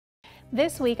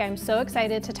This week, I'm so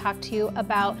excited to talk to you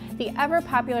about the ever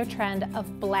popular trend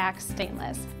of black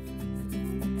stainless.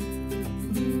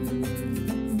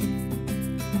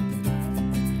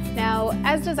 Now,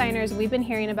 as designers, we've been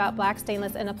hearing about black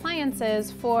stainless in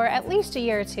appliances for at least a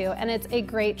year or two, and it's a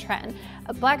great trend.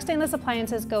 Black stainless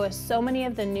appliances go with so many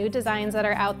of the new designs that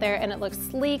are out there, and it looks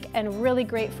sleek and really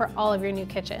great for all of your new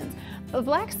kitchens. But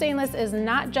black stainless is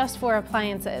not just for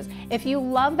appliances. If you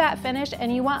love that finish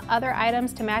and you want other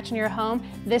items to match in your home,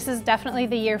 this is definitely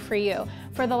the year for you.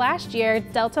 For the last year,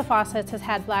 Delta Faucets has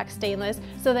had black stainless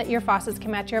so that your faucets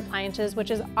can match your appliances, which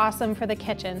is awesome for the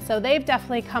kitchen. So they've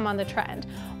definitely come on the trend.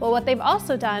 Well, what they've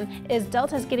also done is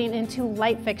Delta's getting into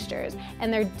light fixtures,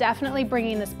 and they're definitely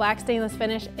bringing this black stainless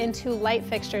finish into light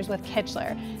fixtures with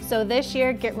Kichler. So this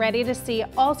year, get ready to see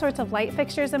all sorts of light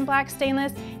fixtures in black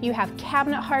stainless. You have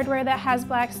cabinet hardware that has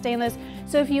black stainless.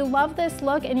 So if you love this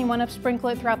look and you want to sprinkle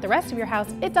it throughout the rest of your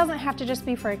house, it doesn't have to just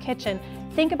be for a kitchen.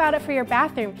 Think about it for your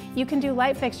bathroom. You can do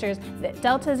light fixtures.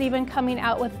 Delta's even coming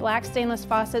out with black stainless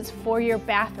faucets for your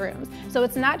bathrooms. So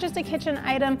it's not just a kitchen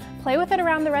item. Play with it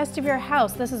around the rest of your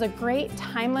house. This is a great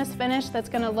timeless finish that's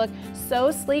going to look so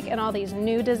sleek in all these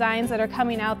new designs that are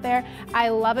coming out there. I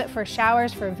love it for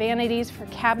showers, for vanities, for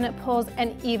cabinet pulls,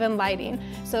 and even lighting.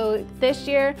 So this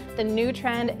year, the new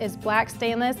trend is black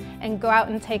stainless, and go out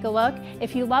and take a look.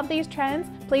 If you love these trends,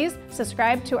 please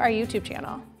subscribe to our YouTube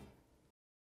channel.